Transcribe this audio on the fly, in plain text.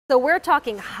So we're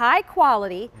talking high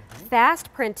quality,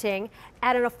 fast printing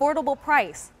at an affordable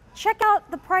price. Check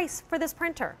out the price for this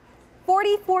printer.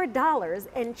 $44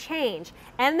 and change.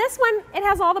 And this one, it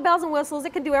has all the bells and whistles.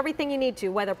 It can do everything you need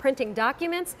to, whether printing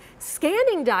documents,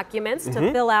 scanning documents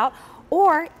to fill out,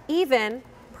 or even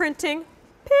printing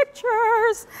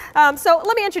pictures. So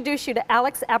let me introduce you to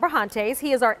Alex Abrahantes.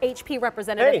 He is our HP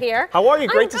representative here. How are you?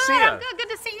 Great to see you. I'm good. Good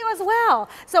to see you as well.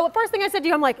 So first thing I said to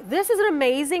you, I'm like, this is an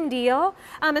amazing deal,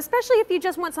 especially if you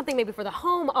just want something maybe for the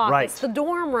home office, the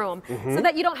dorm room, so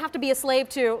that you don't have to be a slave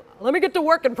to, let me get to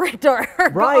work and print or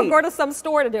go to some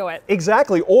store to do it.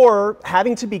 Exactly, or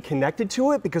having to be connected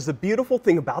to it, because the beautiful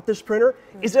thing about this printer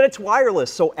is that it's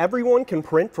wireless, so everyone can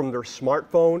print from their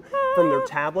smartphone, from their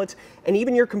tablets, and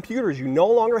even your computers. You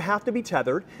no longer have to be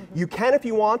tethered. You can if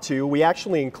you want to. We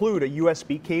actually include a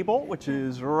USB cable, which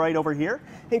is right over here,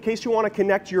 in case you want to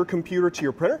connect your computer to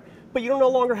your printer, but you don't no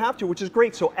longer have to, which is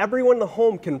great. So everyone in the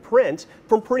home can print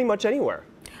from pretty much anywhere.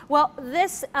 Well,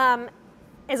 this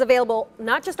is available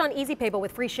not just on Easy Pay, but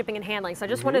with free shipping and handling. So I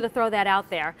just wanted to throw that out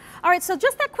there. All right, so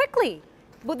just that quickly,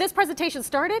 this presentation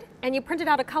started and you printed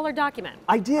out a color document.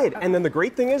 I did, and then the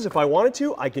great thing is if I wanted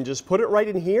to, I can just put it right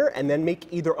in here and then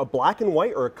make either a black and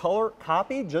white or a color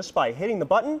copy just by hitting the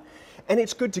button, and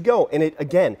it's good to go. And it,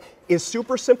 again, is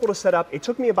super simple to set up. It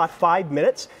took me about 5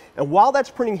 minutes, and while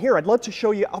that's printing here, I'd love to show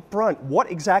you up front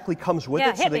what exactly comes with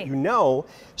it so that you know.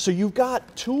 So you've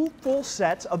got 2 full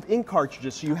sets of ink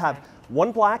cartridges. So you have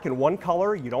one black and one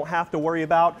color. You don't have to worry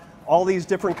about all these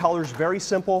different colors, very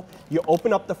simple. You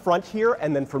open up the front here,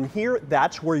 and then from here,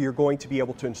 that's where you're going to be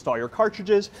able to install your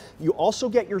cartridges. You also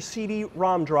get your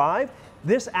CD-ROM drive.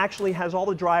 This actually has all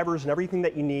the drivers and everything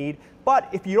that you need, but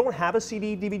if you don't have a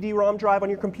CD, DVD, ROM drive on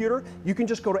your computer, you can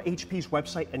just go to HP's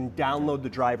website and download the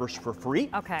drivers for free.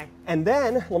 Okay. And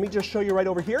then, let me just show you right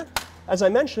over here. As I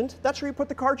mentioned, that's where you put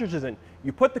the cartridges in.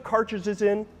 You put the cartridges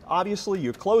in, obviously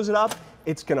you close it up,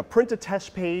 it's going to print a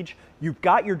test page, you've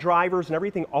got your drivers and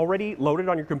everything already loaded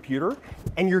on your computer,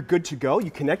 and you're good to go. You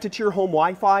connect it to your home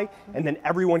Wi-Fi, and then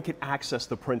everyone can access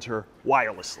the printer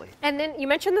wirelessly. And then you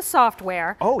mentioned the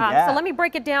software. Oh, yeah. So let me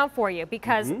break it down for you,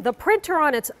 because the printer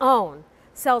on its own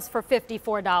sells for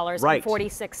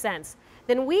 $54.46.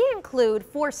 Then we include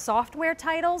 4 software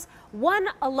titles, one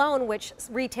alone which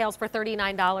retails for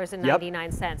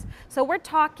 $39.99. So we're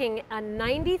talking a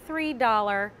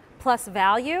 $93 plus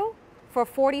value for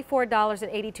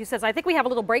 $44.82. I think we have a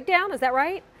little breakdown, is that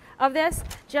right, of this?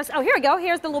 Oh, here we go,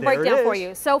 here's the little breakdown for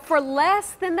you. So for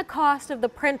less than the cost of the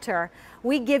printer,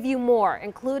 we give you more,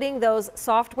 including those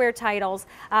software titles.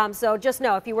 So just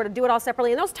know, if you were to do it all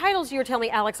separately, and those titles you were telling me,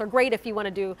 Alex, are great if you want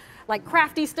to do like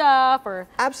crafty stuff or...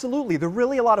 Absolutely, they're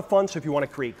really a lot of fun. So if you want to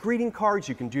create greeting cards,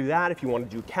 you can do that. If you want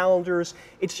to do calendars,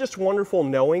 it's just wonderful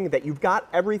knowing that you've got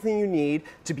everything you need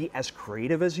to be as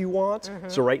creative as you want.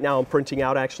 So right now I'm printing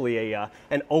out actually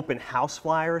an open house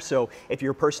flyer. So if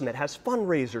you're a person that has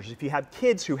fundraisers, if you have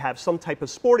kids who have some type of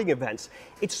sporting events,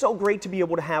 it's so great to be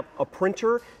able to have a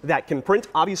printer that can print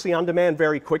obviously on demand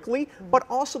very quickly, but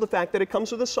also the fact that it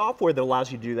comes with a software that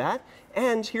allows you to do that.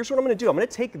 And here's what I'm going to do. I'm going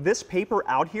to take this paper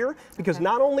out here because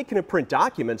not only can it print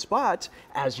documents, but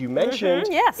as you mentioned,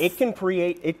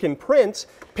 it can print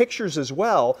pictures as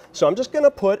well. So I'm just going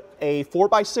to put a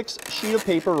 4x6 sheet of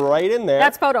paper right in there.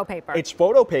 That's photo paper. It's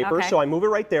photo paper, so I move it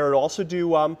right there. It'll also do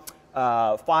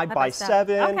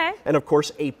 5x7, and of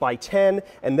course 8x10.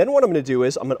 And then what I'm going to do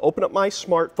is I'm going to open up my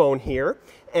smartphone here,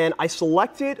 and I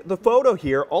selected the photo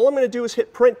here. All I'm going to do is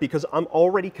hit print because I'm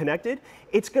already connected.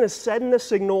 It's going to send the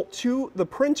signal to the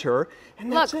printer,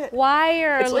 and that's it.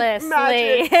 Wirelessly. It's like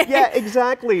magic. Yeah,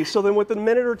 exactly. So then within a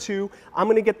minute or two, I'm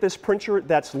going to get this printer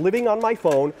that's living on my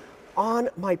phone on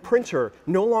my printer.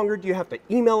 No longer do you have to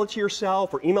email it to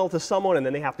yourself or email it to someone and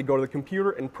then they have to go to the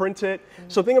computer and print it.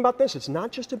 So think about this, it's not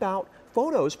just about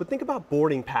photos, but think about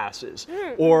boarding passes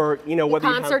or, you know, whether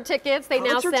concert you have tickets, they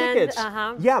now send. Tickets.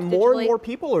 Yeah, more and more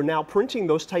people are now printing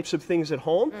those types of things at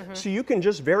home. So you can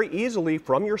just very easily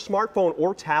from your smartphone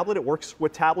or tablet, it works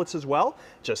with tablets as well,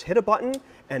 just hit a button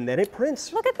and then it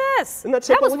prints. Look at this. And that's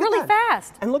that was really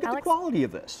fast. And look at Alex, the quality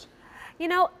of this. You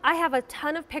know, I have a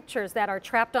ton of pictures that are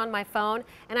trapped on my phone,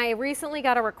 and I recently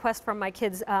got a request from my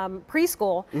kids'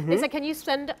 preschool. They said, can you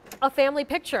send a family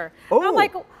picture? And I'm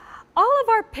like, all of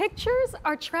our pictures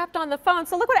are trapped on the phone.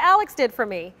 So look what Alex did for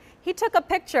me. He took a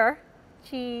picture,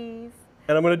 and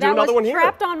I'm going to do another one here. That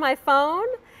was trapped on my phone,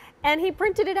 and he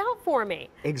printed it out for me.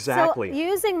 Exactly. So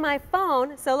using my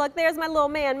phone, so look, there's my little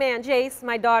man, Jace,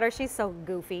 my daughter, she's so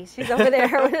goofy. She's over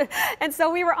there. And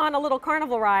so we were on a little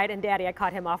carnival ride, and Daddy, I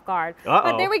caught him off guard.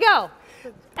 But there we go.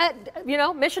 You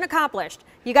know, mission accomplished.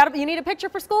 You need a picture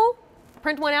for school?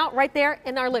 print one out right there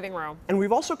in our living room. And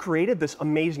we've also created this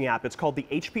amazing app. It's called the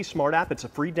HP Smart App. It's a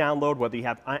free download, whether you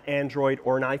have an Android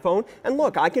or an iPhone. And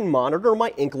look, I can monitor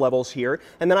my ink levels here,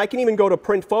 and then I can even go to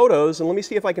print photos, and let me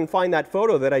see if I can find that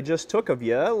photo that I just took of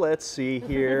you. Let's see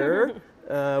here.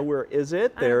 Where is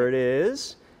it? There it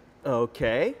is.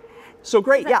 Okay. So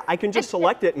great, yeah, I can just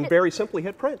select it and very simply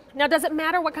hit print. Now, does it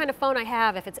matter what kind of phone I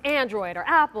have, if it's Android or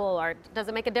Apple, or does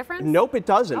it make a difference? Nope, it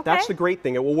doesn't. Okay. That's the great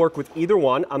thing. It will work with either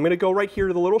one. I'm going to go right here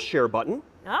to the little share button.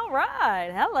 All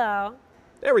right, hello.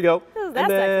 There we go. Who's that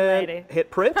and then sexy lady? Hit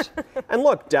print. And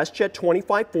look, Deskjet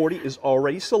 2540 is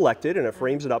already selected, and it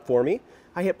frames it up for me.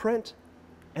 I hit print.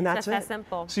 And that's Just it. that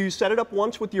simple. So you set it up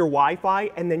once with your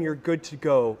Wi-Fi, and then you're good to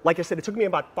go. Like I said, it took me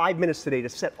about 5 minutes today to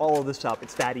set all of this up.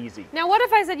 It's that easy. Now, what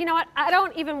if I said, you know what, I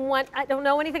don't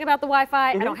know anything about the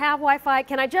Wi-Fi, I don't have Wi-Fi,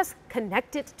 can I just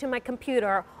connect it to my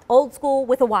computer, old school,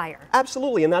 with a wire?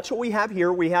 Absolutely, and that's what we have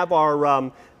here. We have our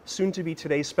soon-to-be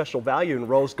today's special value in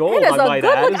rose gold. It is I a might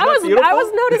good add. look. Isn't that beautiful? I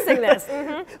was noticing this.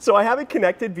 So I have it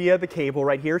connected via the cable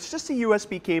right here. It's just a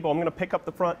USB cable. I'm going to pick up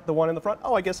the one in the front.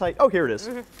 Oh, here it is.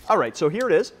 All right, so here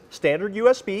it is, standard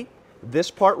USB. This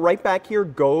part right back here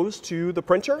goes to the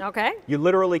printer. Okay. You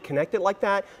literally connect it like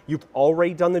that. You've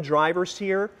already done the drivers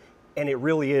here, and it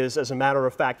really is, as a matter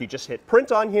of fact, you just hit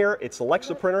print on here, it selects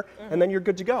the printer, and then you're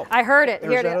good to go. I heard it.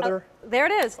 There's that other. There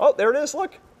it is. Oh, there it is,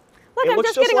 look. Look, It I'm looks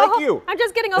just just getting like a whole, you. I'm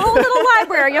just getting a whole little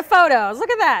library of photos. Look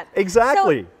at that.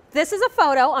 Exactly. So this is a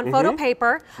photo on photo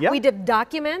paper. Yep. We did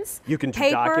documents. You can do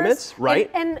papers, documents, right.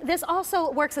 And this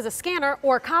also works as a scanner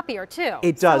or copier too.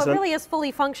 It does. So it really is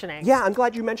fully functioning. Yeah, I'm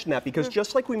glad you mentioned that, because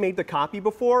just like we made the copy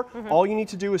before, all you need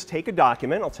to do is take a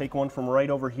document. I'll take one from right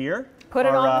over here. Put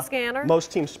it on the scanner.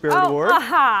 Most Team Spirited Oh, Award.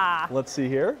 aha. Let's see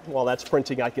here. While that's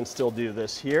printing, I can still do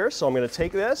this here. So I'm going to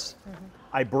take this.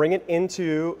 I bring it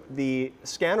into the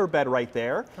scanner bed right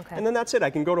there, Okay. and then that's it. I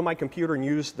can go to my computer and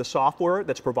use the software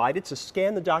that's provided to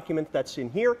scan the document that's in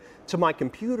here to my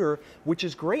computer, which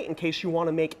is great in case you want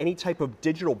to make any type of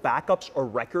digital backups or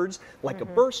records, like a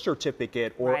birth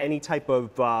certificate or Right. any type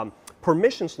of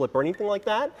permission slip or anything like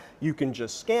that. You can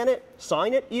just scan it,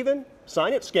 sign it even,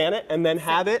 sign it, scan it, and then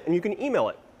have it, and you can email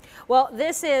it. Well,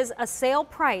 this is a sale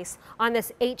price on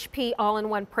this HP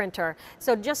all-in-one printer.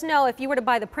 So just know, if you were to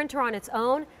buy the printer on its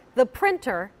own, the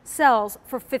printer sells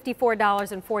for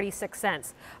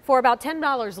 $54.46. For about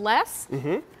 $10 less,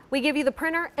 we give you the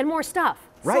printer and more stuff,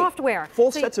 Right. software.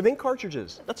 Full So sets of ink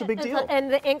cartridges. That's a big deal. And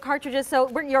the ink cartridges, so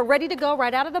you're ready to go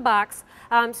right out of the box.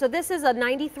 So this is a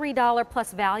 $93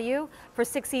 plus value for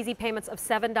 6 easy payments of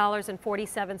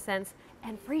 $7.47.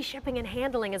 And free shipping and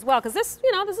handling as well, because this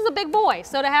is a big boy.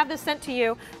 So to have this sent to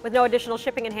you with no additional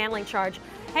shipping and handling charge.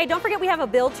 Hey, don't forget we have a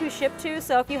bill to ship to.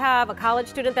 So if you have a college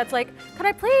student that's like, could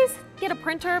I please get a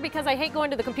printer because I hate going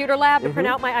to the computer lab to print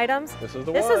out my items? This is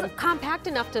the This one. is compact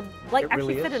enough to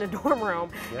actually really fit is. in a dorm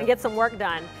room and get some work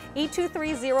done.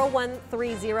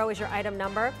 E230130 is your item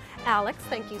number. Alex,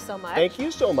 thank you so much. Thank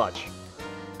you so much.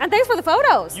 And thanks for the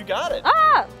photos. You got it.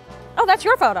 Oh, that's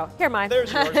your photo. Here, mine.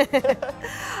 There's yours.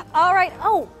 All right.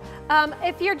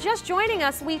 If you're just joining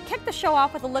us, we kicked the show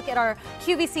off with a look at our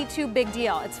QVC 2 big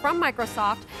deal. It's from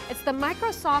Microsoft. It's the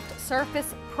Microsoft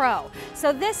Surface Pro.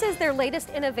 So this is their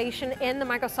latest innovation in the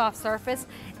Microsoft Surface.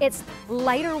 It's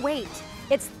lighter weight.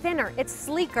 It's thinner, it's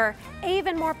sleeker,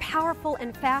 even more powerful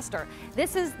and faster.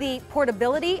 This is the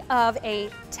portability of a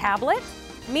tablet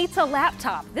meets a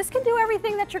laptop. This can do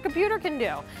everything that your computer can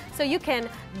do. So you can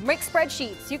make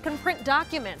spreadsheets, you can print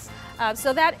documents.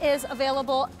 So that is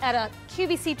available at a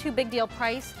QVC 2 big deal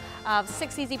price of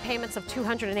 6 easy payments of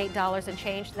 $208 and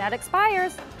change. That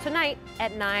expires tonight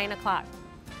at 9 o'clock.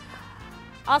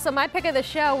 Also, my pick of the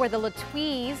show were the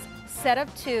Latwiz set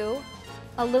of 2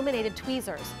 illuminated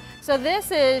tweezers. So this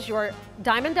is your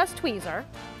diamond dust tweezer.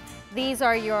 This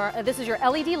is your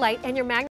LED light and your magnet